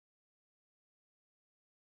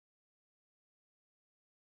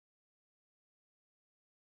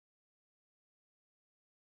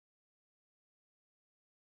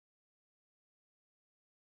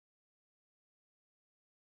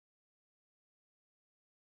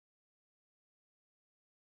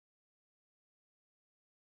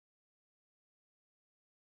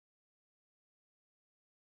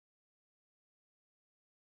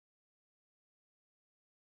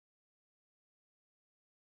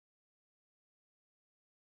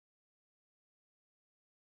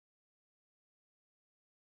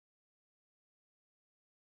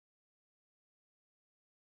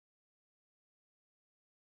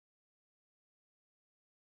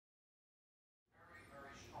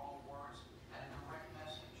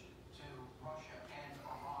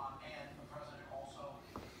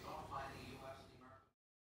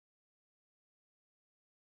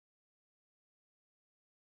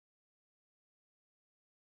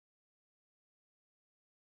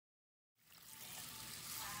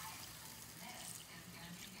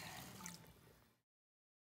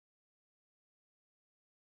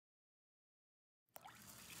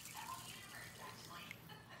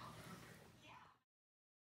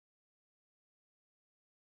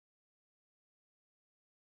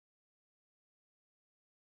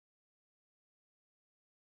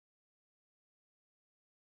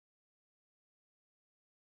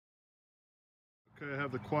Okay, I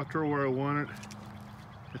have the Quattro where I want it.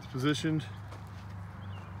 It's positioned.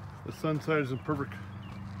 The sun side is in perfect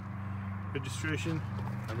registration.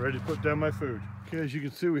 I'm ready to put down my food. Okay, as you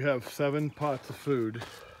can see, we have 7 pots of food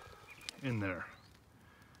in there.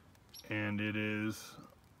 And it is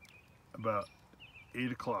about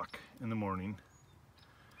 8 o'clock in the morning.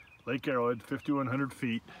 Lake Arrowhead, 5,100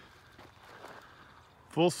 feet.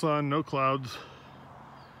 Full sun, no clouds,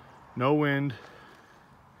 no wind.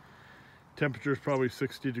 Temperature is probably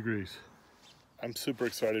 60 degrees. I'm super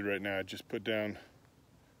excited right now. I just put down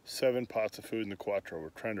 7 pots of food in the Quattro. We're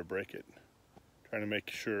trying to break it. Trying to make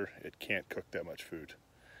sure it can't cook that much food.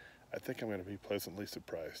 I think I'm going to be pleasantly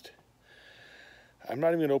surprised. I'm not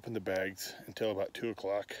even going to open the bags until about 2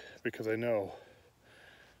 o'clock because I know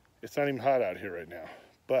it's not even hot out here right now,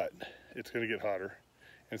 but it's going to get hotter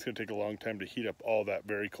and it's going to take a long time to heat up all that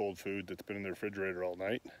very cold food that's been in the refrigerator all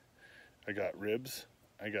night. I got ribs,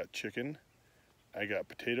 I got chicken, I got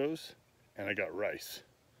potatoes, and I got rice.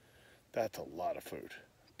 That's a lot of food.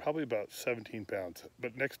 Probably about 17 pounds,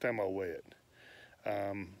 but next time I'll weigh it.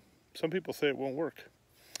 Some people say it won't work.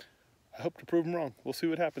 I hope to prove them wrong. We'll see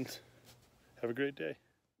what happens. Have a great day.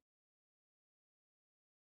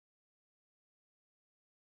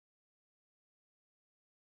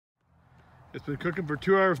 It's been cooking for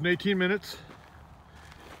 2 hours and 18 minutes,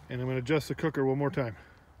 and I'm going to adjust the cooker one more time.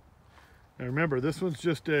 Now remember, this one's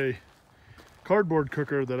just a cardboard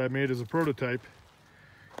cooker that I made as a prototype.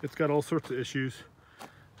 It's got all sorts of issues.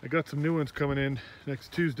 I got some new ones coming in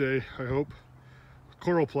next Tuesday, I hope.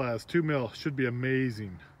 Chloroplast, 2 mil, should be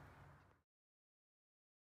amazing.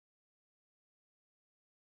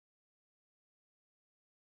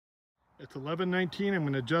 It's 11:19, I'm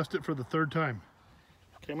going to adjust it for the 3rd time.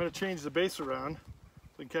 Okay, I'm going to change the base around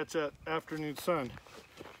so I can catch that afternoon sun.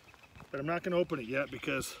 But I'm not going to open it yet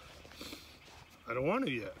because I don't want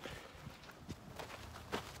to yet.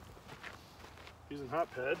 Using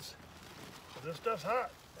hot pads. This stuff's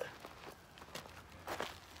hot.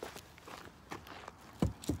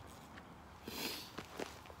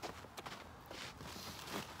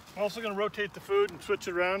 I'm also going to rotate the food and switch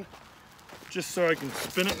it around just so I can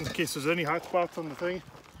spin it in case there's any hot spots on the thing.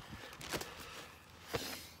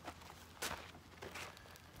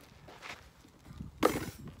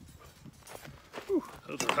 Whew,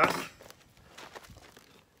 those are hot.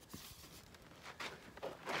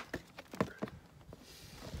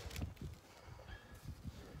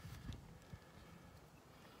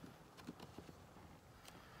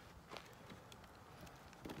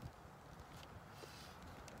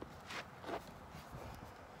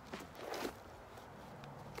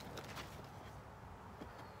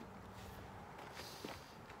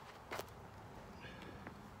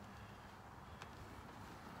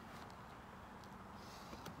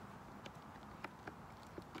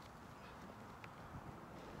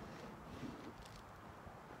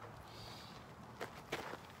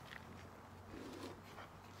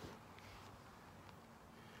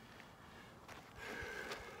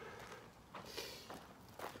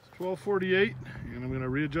 It's 12:48 and I'm going to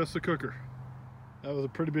readjust the cooker. That was a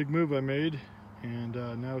pretty big move I made, and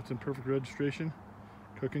now it's in perfect registration,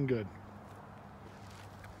 cooking good.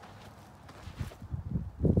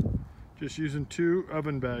 Just using 2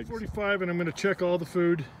 oven bags. 45, and I'm going to check all the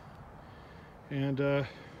food and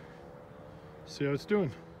see how it's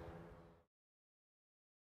doing.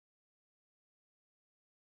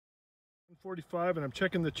 145, and I'm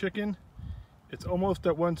checking the chicken. It's almost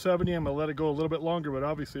at 170. I'm gonna let it go a little bit longer, but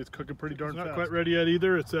obviously it's cooking pretty darn fast. It's not quite ready yet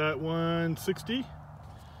either. It's at 160.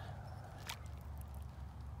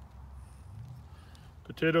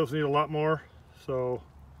 Potatoes need a lot more, so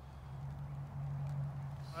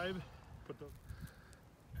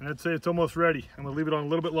and I'd say it's almost ready. I'm gonna leave it on a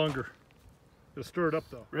little bit longer. Just stir it up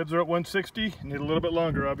though. Ribs are at 160. Need a little bit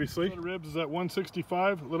longer, obviously. The ribs is at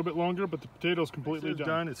 165, a little bit longer, but the potatoes completely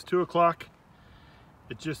done. It's 2 o'clock.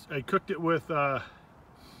 I cooked it with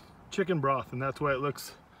chicken broth, and that's why it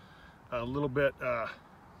looks a little bit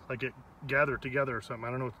like it gathered together or something. I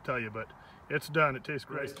don't know what to tell you, but it's done. It tastes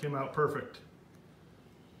great. Rice came out perfect.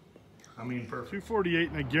 I mean, perfect. 248,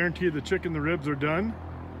 and I guarantee you the chicken, the ribs are done,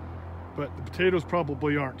 but the potatoes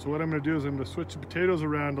probably aren't. So what I'm going to do is I'm going to switch the potatoes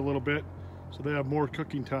around a little bit so they have more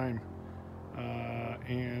cooking time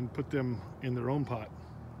and put them in their own pot.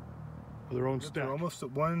 Their own stack. They're almost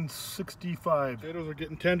at 165. Potatoes are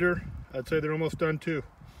getting tender. I'd say they're almost done too.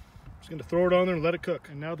 I'm just going to throw it on there and let it cook.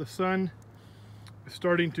 And now the sun is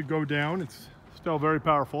starting to go down. It's still very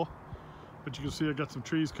powerful, but you can see I got some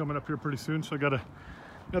trees coming up here pretty soon. So I got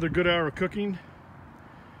another good hour of cooking,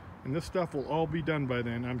 and this stuff will all be done by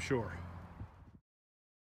then, I'm sure.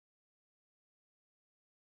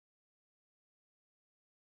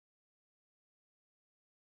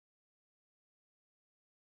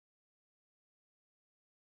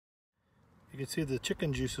 can see the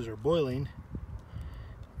chicken juices are boiling,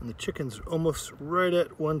 and the chicken's almost right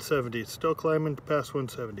at 170. It's still climbing past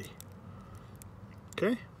 170.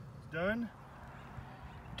 Okay, done.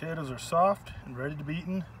 Potatoes are soft and ready to be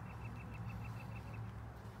eaten.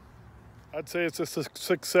 I'd say it's a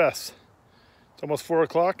success. It's almost 4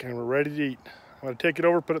 o'clock and we're ready to eat. I'm going to take it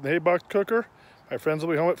over, put it in the hay box cooker. My friends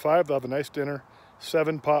will be home at 5. They'll have a nice dinner.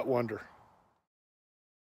 7-pot wonder.